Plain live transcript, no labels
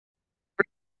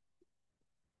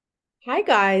Hi,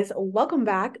 guys. Welcome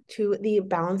back to the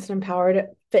Balanced and Empowered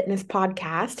Fitness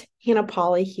Podcast. Hannah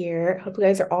Polly here. Hope you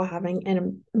guys are all having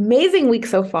an amazing week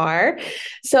so far.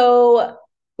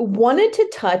 Wanted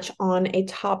to touch on a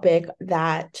topic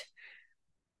that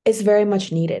is very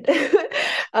much needed.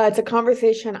 It's a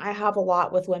conversation I have a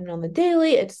lot with women on the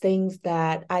daily. It's things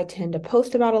that I tend to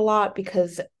post about a lot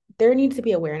because there needs to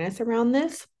be awareness around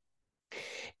this.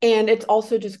 And it's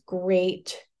also just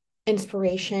great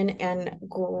inspiration and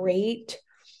great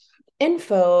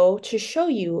info to show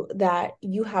you that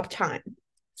you have time.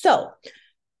 So,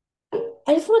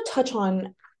 I just want to touch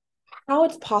on how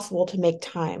it's possible to make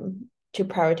time to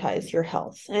prioritize your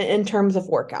health in terms of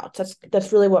workouts.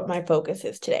 That's really what my focus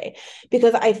is today.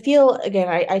 Because I feel again,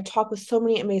 I talk with so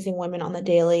many amazing women on the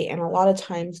daily, and a lot of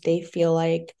times they feel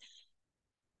like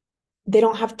they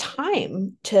don't have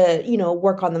time to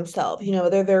work on themselves.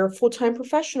 They're full-time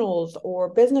professionals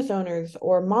or business owners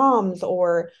or moms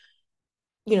or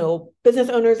business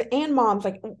owners and moms,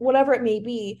 like whatever it may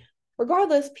be.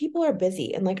 Regardless, people are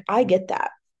busy, and like I get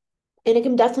that. And it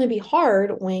can definitely be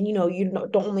hard when you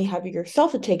don't only have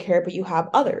yourself to take care of, but you have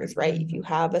others, right? If you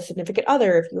have a significant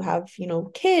other, if you have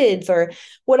kids or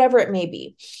whatever it may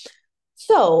be.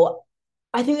 So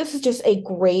I think this is just a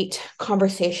great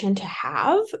conversation to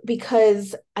have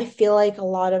because I feel like a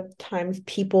lot of times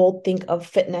people think of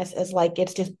fitness as like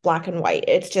it's just black and white.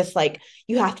 It's just like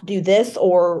you have to do this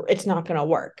or it's not going to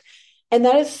work. And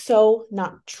that is so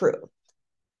not true.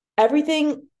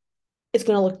 Everything is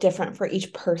going to look different for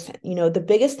each person. The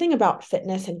biggest thing about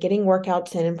fitness and getting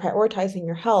workouts in and prioritizing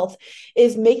your health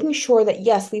is making sure that,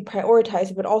 yes, we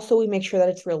prioritize, but also we make sure that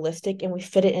it's realistic and we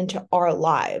fit it into our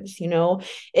lives.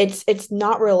 It's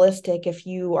not realistic if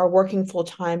you are working full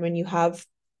time and you have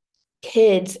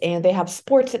kids and they have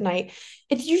sports at night.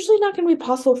 It's usually not going to be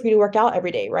possible for you to work out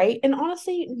every day, right? And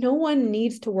honestly, no one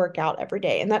needs to work out every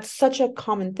day. And that's such a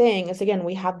common thing. Is again,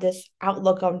 we have this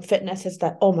outlook on fitness is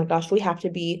that, oh my gosh, we have to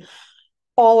be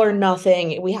all or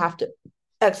nothing. We have to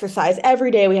exercise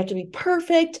every day. We have to be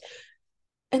perfect.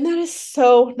 And that is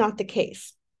so not the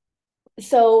case.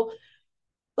 So,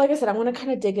 like I said, I want to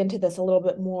kind of dig into this a little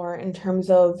bit more in terms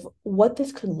of what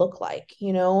this could look like.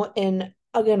 And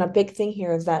again, a big thing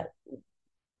here is that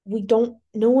no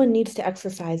one needs to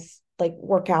exercise, like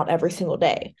work out every single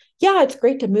day. Yeah, it's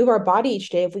great to move our body each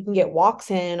day if we can get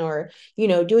walks in or,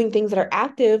 doing things that are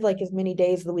active like as many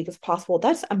days of the week as possible.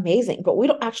 That's amazing. But we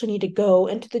don't actually need to go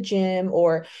into the gym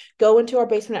or go into our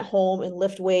basement at home and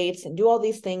lift weights and do all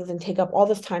these things and take up all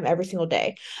this time every single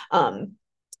day.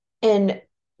 And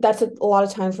that's a lot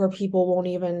of times where people won't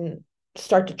even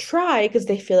start to try because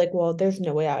they feel like, well, there's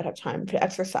no way I would have time to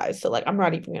exercise. So like, I'm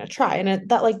not even going to try. And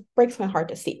that like breaks my heart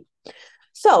to see.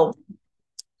 So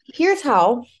here's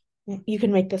how you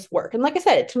can make this work. And like I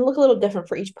said, it can look a little different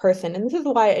for each person. And this is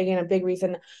why, again, a big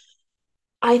reason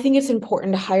I think it's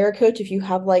important to hire a coach if you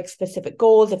have like specific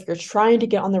goals, if you're trying to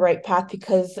get on the right path,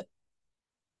 because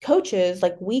coaches,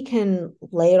 like we can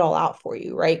lay it all out for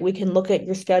you, right? We can look at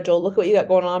your schedule, look at what you got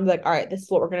going on, be like, all right, this is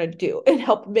what we're going to do and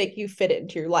help make you fit it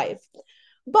into your life.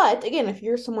 But again, if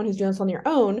you're someone who's doing this on your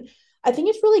own, I think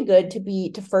it's really good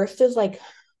to first is like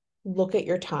look at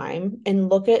your time and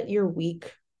look at your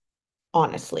week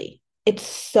honestly. It's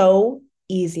so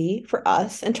easy for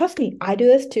us. And trust me, I do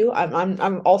this too.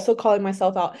 I'm also calling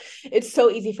myself out. It's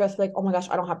so easy for us to be like, oh my gosh,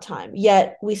 I don't have time.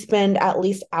 Yet we spend at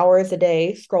least hours a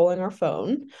day scrolling our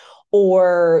phone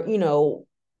or,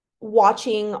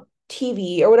 watching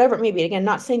TV or whatever it may be. Again,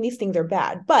 not saying these things are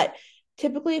bad, but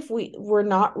typically if we're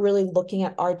not really looking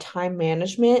at our time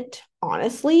management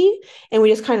honestly, and we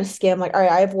just kind of skim like, all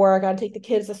right, I have work, I gotta take the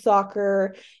kids to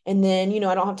soccer, and then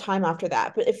I don't have time after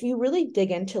that. But if you really dig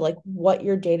into like what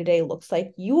your day-to-day looks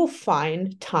like, you will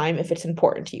find time if it's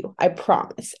important to you, I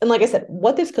promise. And like I said,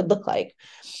 what this could look like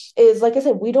is, like I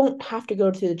said, we don't have to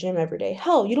go to the gym every day.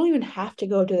 Hell, you don't even have to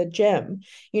go to the gym.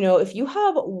 If you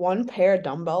have one pair of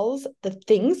dumbbells, the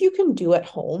things you can do at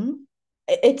home,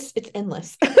 it's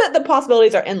endless. The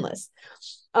possibilities are endless.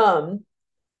 Um,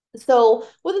 so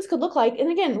what this could look like,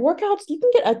 and again, workouts, you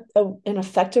can get an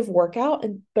effective workout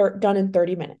and done in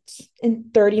 30 minutes. In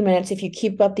 30 minutes, if you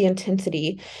keep up the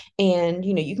intensity and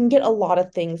you can get a lot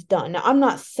of things done. Now, I'm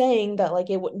not saying that like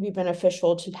it wouldn't be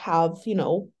beneficial to have,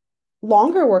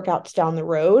 longer workouts down the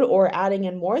road or adding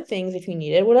in more things if you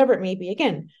needed, whatever it may be.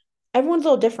 Again, everyone's a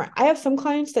little different. I have some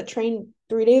clients that train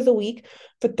 3 days a week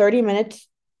for 30 minutes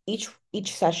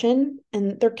each session,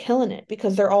 and they're killing it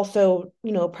because they're also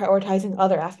prioritizing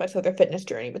other aspects of their fitness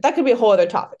journey, but that could be a whole other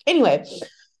topic. Anyway,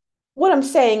 what I'm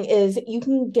saying is you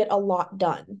can get a lot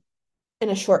done in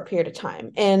a short period of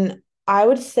time, and I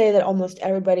would say that almost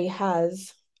everybody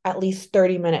has at least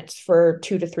 30 minutes for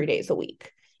 2 to 3 days a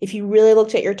week. If you really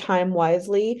looked at your time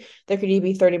wisely, there could even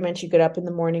be 30 minutes you get up in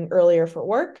the morning earlier for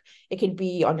work. It could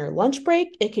be on your lunch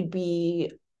break. It could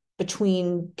be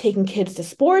between taking kids to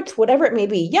sports, whatever it may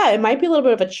be. Yeah, it might be a little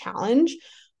bit of a challenge,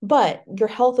 but your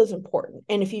health is important.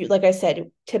 And if you, like I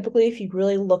said, typically, if you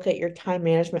really look at your time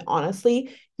management honestly,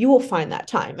 you will find that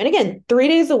time. And again, 3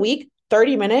 days a week,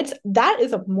 30 minutes, that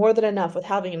is more than enough with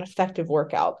having an effective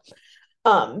workout.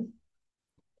 Um,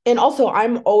 and also,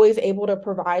 I'm always able to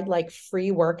provide like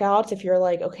free workouts if you're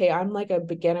like, okay, I'm like a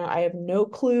beginner, I have no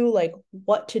clue like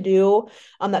what to do.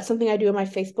 That's something I do in my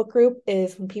Facebook group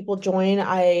is when people join,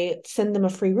 I send them a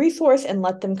free resource and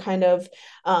let them kind of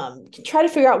try to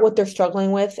figure out what they're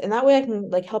struggling with. And that way I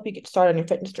can like help you get started on your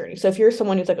fitness journey. So if you're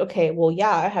someone who's like, okay, well, yeah,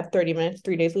 I have 30 minutes,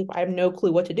 3 days a week, I have no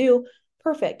clue what to do.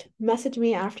 Perfect. Message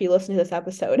me after you listen to this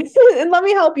episode and let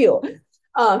me help you.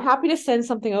 Happy to send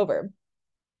something over.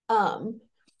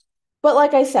 But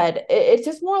like I said, it's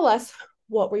just more or less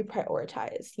what we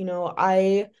prioritize.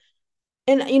 I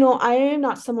am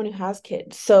not someone who has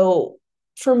kids. So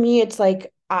for me, it's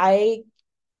like I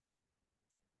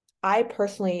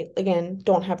personally, again,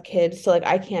 don't have kids. So like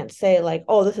I can't say like,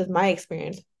 oh, this is my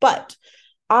experience. But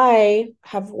I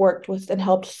have worked with and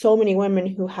helped so many women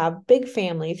who have big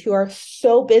families who are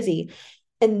so busy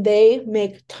and they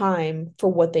make time for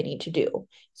what they need to do.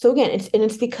 So again,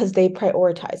 it's because they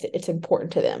prioritize it. It's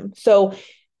important to them. So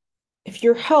if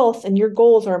your health and your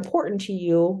goals are important to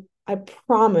you, I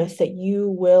promise that you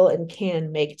will and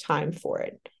can make time for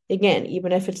it. Again,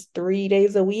 even if it's 3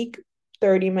 days a week,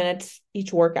 30 minutes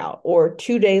each workout, or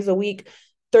 2 days a week,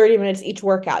 30 minutes each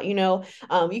workout, you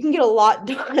can get a lot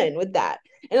done with that.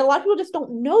 And a lot of people just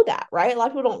don't know that, right? A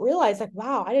lot of people don't realize, like,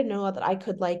 wow, I didn't know that I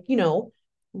could, like,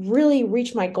 really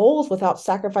reach my goals without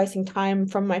sacrificing time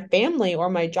from my family or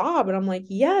my job. And I'm like,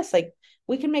 yes, like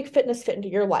we can make fitness fit into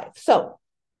your life. So,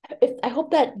 I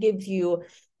hope that gives you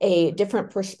a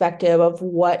different perspective of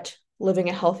what living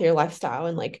a healthier lifestyle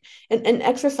and like and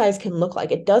exercise can look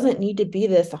like. It doesn't need to be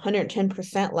this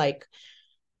 110% like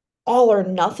all or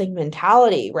nothing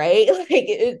mentality, right?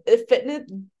 Like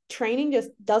fitness training just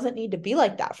doesn't need to be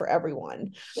like that for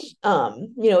everyone.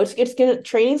 It's gonna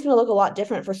training's gonna look a lot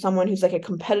different for someone who's like a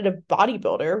competitive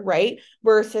bodybuilder, right?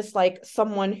 Versus like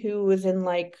someone who is in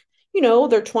like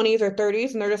their 20s or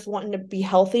 30s and they're just wanting to be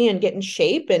healthy and get in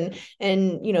shape and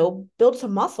build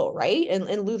some muscle, right?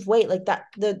 And lose weight. Like that,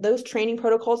 those training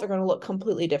protocols are going to look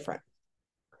completely different.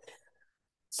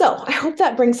 So I hope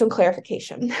that brings some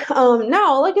clarification.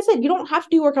 Now, like I said, you don't have to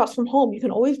do workouts from home. You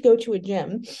can always go to a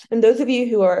gym. And those of you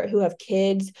who have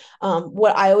kids,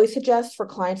 what I always suggest for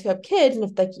clients who have kids, and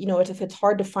if like if it's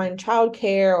hard to find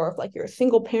childcare, or if like you're a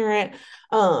single parent,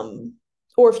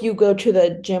 or if you go to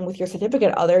the gym with your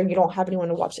significant other and you don't have anyone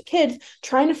to watch the kids,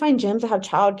 trying to find gyms that have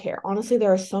childcare. Honestly,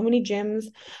 there are so many gyms,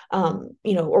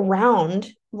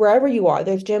 around wherever you are.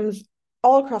 There's gyms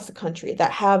all across the country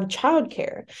that have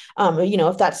childcare.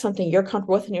 If that's something you're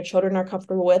comfortable with and your children are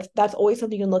comfortable with, that's always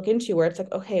something you can look into where it's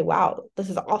like, okay, wow, this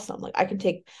is awesome. Like I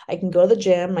can go to the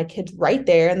gym, my kid's right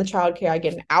there in the childcare. I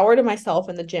get an hour to myself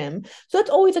in the gym. So that's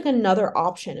always like another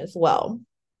option as well.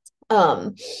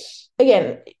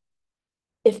 Again,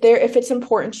 if it's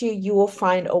important to you, you will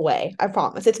find a way. I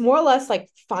promise. It's more or less like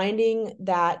finding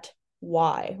that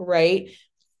why, right?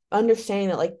 Understanding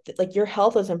that like your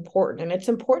health is important and it's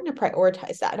important to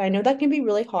prioritize that. And I know that can be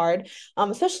really hard,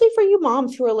 especially for you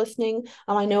moms who are listening.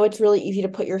 I know it's really easy to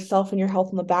put yourself and your health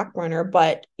on the back burner,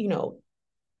 but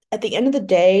at the end of the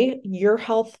day, your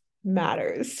health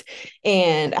matters.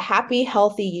 And a happy,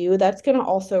 healthy you, that's going to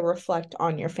also reflect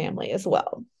on your family as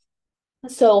well.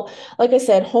 So, like I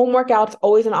said, home workouts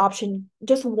always an option.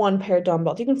 Just one pair of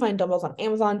dumbbells. You can find dumbbells on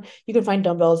Amazon. You can find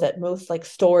dumbbells at most like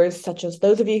stores, such as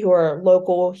those of you who are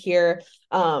local here,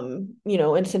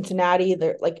 in Cincinnati.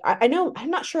 They're like I know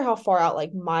I'm not sure how far out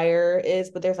like Meijer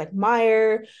is, but there's like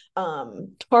Meijer,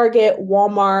 Target,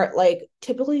 Walmart. Like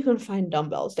typically you can find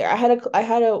dumbbells there. I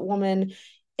had a woman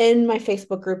in my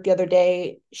Facebook group the other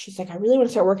day. She's like, I really want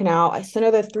to start working out. I sent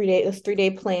her this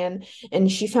 3-day plan,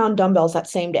 and she found dumbbells that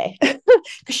same day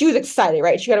because she was excited,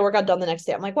 right? She got a workout done the next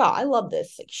day. I'm like, wow, I love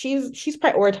this. Like she's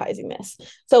prioritizing this.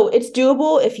 So it's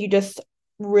doable if you just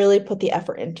really put the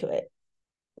effort into it.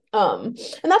 And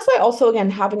that's why also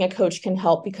again having a coach can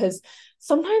help, because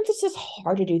sometimes it's just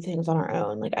hard to do things on our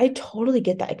own. Like I totally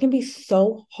get that. It can be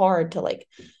so hard to like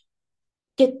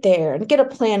get there and get a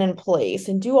plan in place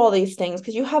and do all these things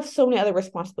because you have so many other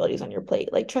responsibilities on your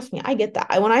plate. Like, trust me, I get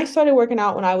that. When I started working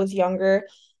out when I was younger,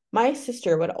 my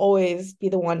sister would always be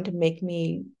the one to make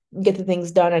me get the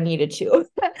things done I needed to.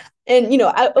 And,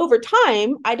 over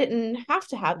time, I didn't have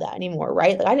to have that anymore,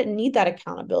 right? Like I didn't need that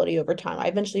accountability over time. I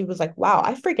eventually was like, wow,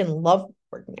 I freaking love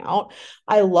working out.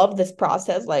 I love this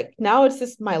process. Like now it's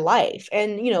just my life.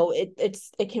 And,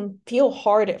 it can feel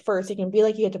hard at first. It can be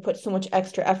like you have to put so much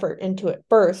extra effort into it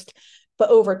first. But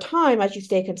over time, as you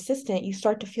stay consistent, you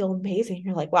start to feel amazing.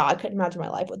 You're like, wow, I couldn't imagine my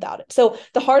life without it. So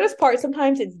the hardest part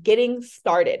sometimes is getting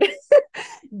started.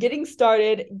 Getting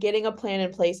started, getting a plan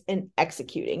in place, and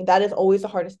executing. That is always the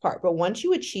hardest part. But once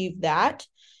you achieve that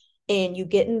and you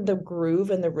get in the groove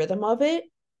and the rhythm of it,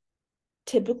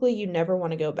 typically you never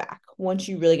want to go back once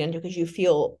you really get into it because you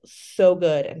feel so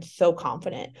good and so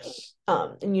confident.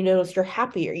 And you notice you're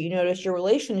happier. You notice your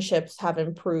relationships have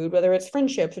improved, whether it's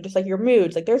friendships or just like your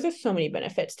moods. Like there's just so many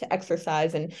benefits to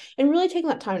exercise and really taking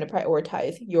that time to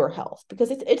prioritize your health because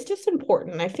it's just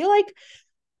important. And I feel like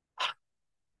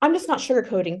I'm just not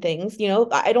sugarcoating things.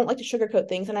 I don't like to sugarcoat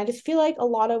things. And I just feel like a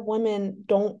lot of women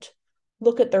don't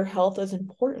look at their health as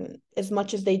important as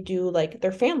much as they do like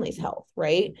their family's health,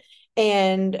 right?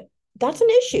 And that's an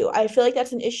issue. I feel like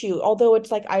that's an issue. Although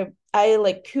it's like I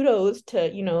like kudos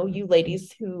to, you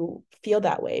ladies who feel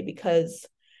that way because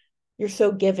you're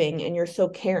so giving and you're so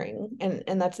caring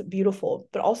and that's beautiful,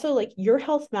 but also like your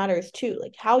health matters too,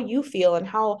 like how you feel and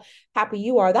how happy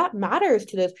you are, that matters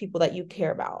to those people that you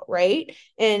care about, right?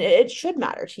 And it should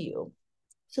matter to you.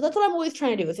 So that's what I'm always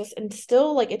trying to do is just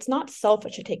instill like it's not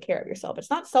selfish to take care of yourself.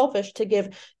 It's not selfish to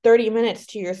give 30 minutes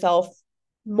to yourself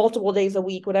multiple days a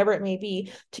week, whatever it may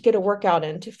be, to get a workout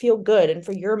in, to feel good and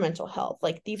for your mental health.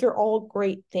 Like these are all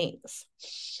great things.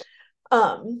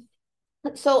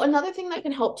 So another thing that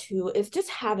can help too is just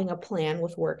having a plan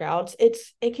with workouts.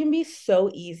 It can be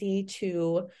so easy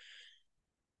to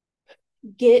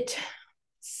get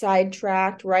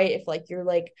sidetracked, right? If like you're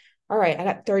like, all right, I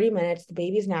got 30 minutes, the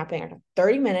baby's napping, I got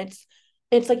 30 minutes.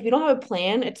 It's like if you don't have a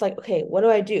plan, it's like, okay, what do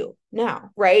I do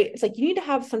now? Right? It's like you need to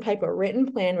have some type of written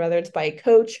plan, whether it's by a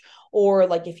coach or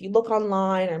like if you look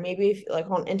online or maybe if like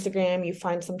on Instagram, you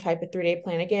find some type of 3-day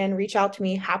plan. Again, reach out to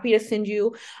me. Happy to send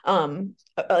you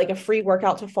like a free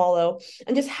workout to follow.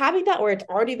 And just having that where it's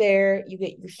already there,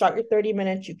 you start your 30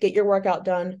 minutes, you get your workout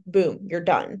done, boom, you're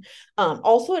done.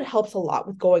 Also, it helps a lot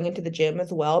with going into the gym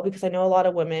as well, because I know a lot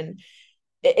of women,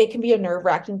 it can be a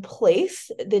nerve-wracking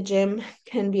place. The gym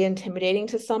can be intimidating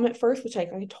to some at first, which I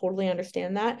totally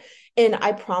understand that. And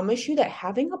I promise you that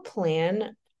having a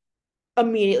plan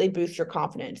immediately boosts your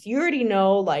confidence. You already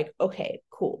know, like, okay,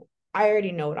 cool. I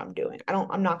already know what I'm doing.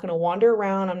 I'm not going to wander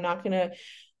around. I'm not going to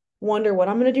wonder what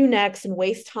I'm going to do next and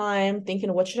waste time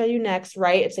thinking, what should I do next?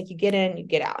 Right. It's like you get in, you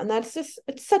get out. And that's just,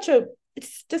 it's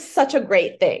just such a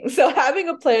great thing. So having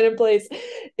a plan in place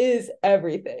is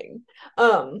everything.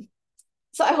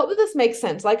 So I hope that this makes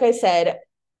sense. Like I said,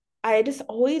 I just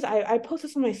always I posted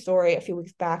this on my story a few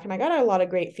weeks back and I got a lot of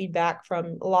great feedback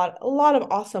from a lot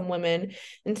of awesome women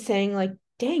and saying like,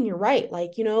 dang, you're right.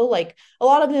 Like, like a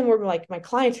lot of them were like my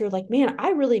clients who were like, man, I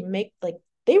really make like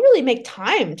they really make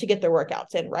time to get their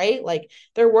workouts in, right? Like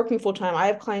they're working full time. I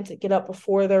have clients that get up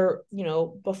before they're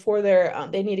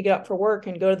they need to get up for work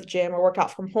and go to the gym or work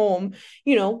out from home,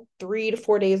 3 to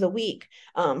 4 days a week,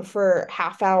 for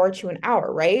half hour to an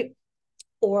hour, right?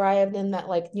 Or I have them that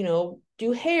like,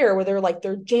 do hair where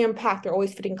they're jam packed, they're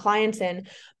always fitting clients in,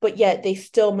 but yet they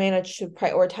still manage to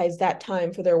prioritize that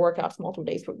time for their workouts multiple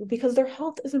days because their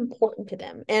health is important to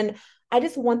them. And I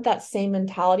just want that same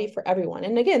mentality for everyone.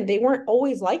 And again, they weren't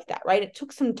always like that, right? It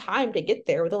took some time to get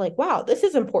there where they're like, wow, this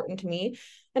is important to me.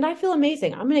 And I feel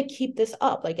amazing. I'm going to keep this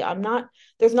up. Like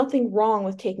there's nothing wrong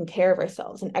with taking care of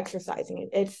ourselves and exercising.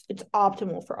 It's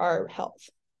optimal for our health.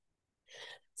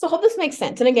 So I hope this makes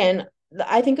sense. And again,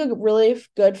 I think a really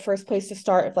good first place to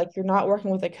start if like you're not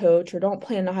working with a coach or don't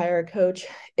plan to hire a coach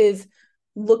is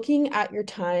looking at your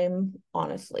time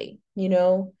honestly,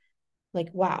 like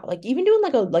wow, like even doing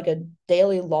like a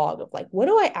daily log of like what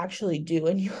do I actually do?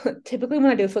 And typically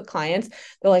when I do this with clients,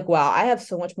 they're like, wow, I have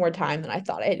so much more time than I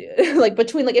thought I did. Like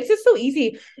between like it's just so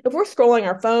easy if we're scrolling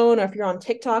our phone or if you're on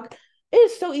TikTok, it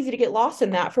is so easy to get lost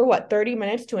in that for what 30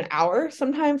 minutes to an hour,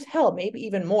 sometimes hell, maybe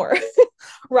even more.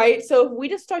 Right? So if we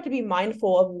just start to be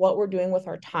mindful of what we're doing with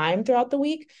our time throughout the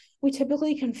week, we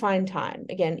typically can find time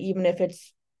again, even if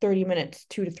it's 30 minutes,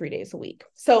 2 to 3 days a week.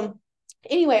 So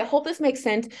anyway, I hope this makes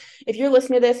sense. If you're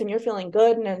listening to this and you're feeling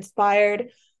good and inspired,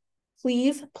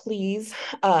 please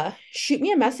shoot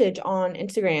me a message on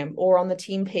Instagram or on the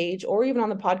team page or even on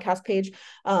the podcast page.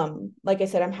 Like I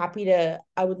said,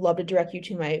 I would love to direct you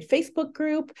to my Facebook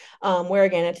group, where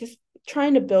again, it's just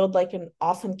trying to build like an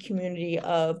awesome community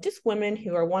of just women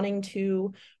who are wanting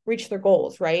to reach their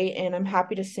goals, right? And I'm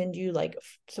happy to send you like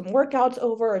some workouts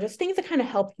over, or just things that kind of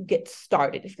help you get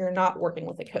started if you're not working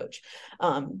with a coach.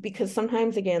 Because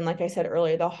sometimes, again, like I said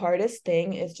earlier, the hardest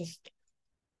thing is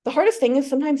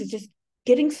sometimes it's just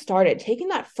getting started, taking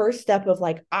that first step of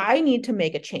like, I need to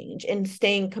make a change and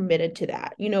staying committed to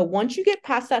that. Once you get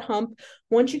past that hump,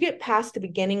 once you get past the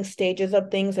beginning stages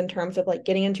of things in terms of like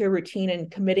getting into a routine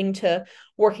and committing to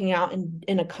working out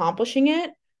and accomplishing it,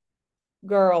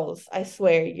 girls, I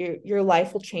swear your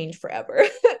life will change forever.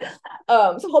 So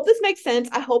I hope this makes sense.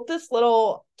 I hope this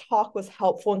little talk was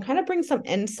helpful and kind of bring some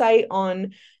insight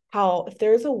on how if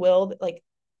there's a will, like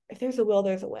if there's a will,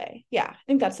 there's a way. Yeah, I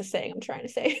think that's the saying I'm trying to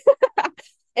say.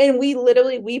 And we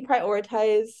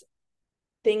prioritize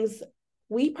things,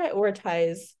 we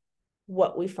prioritize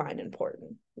what we find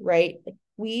important, right? Like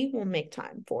we will make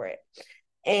time for it.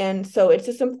 And so it's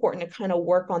just important to kind of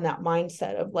work on that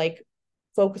mindset of like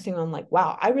focusing on like,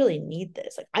 wow, I really need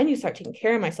this. Like I need to start taking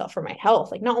care of myself for my health,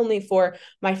 like not only for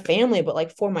my family, but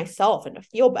like for myself and to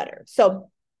feel better. So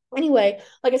anyway,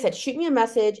 like I said, shoot me a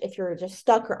message if you're just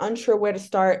stuck or unsure where to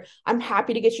start. I'm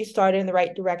happy to get you started in the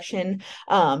right direction.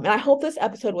 And I hope this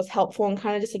episode was helpful and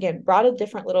kind of just, again, brought a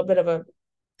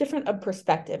different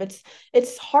perspective.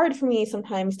 It's hard for me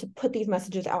sometimes to put these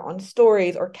messages out on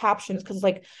stories or captions because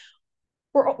like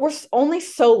we're only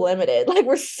so limited. Like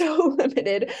we're so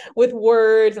limited with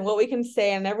words and what we can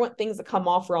say, and everyone things that come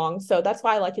off wrong. So that's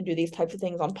why I like to do these types of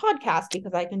things on podcasts,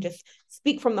 because I can just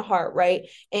speak from the heart, right?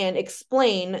 And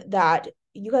explain that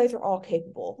you guys are all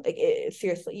capable. Like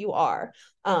seriously, you are.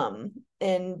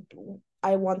 And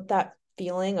I want that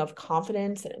feeling of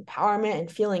confidence and empowerment and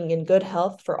feeling in good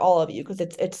health for all of you, because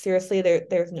it's seriously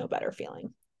there's no better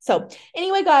feeling. So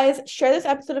anyway, guys, share this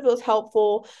episode if it was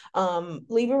helpful.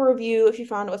 Leave a review if you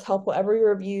found it was helpful. Every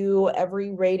review,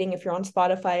 every rating, if you're on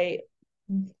Spotify,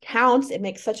 counts. It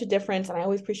makes such a difference, and I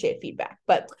always appreciate feedback.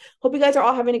 But hope you guys are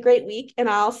all having a great week, and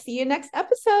I'll see you next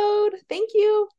episode. Thank you.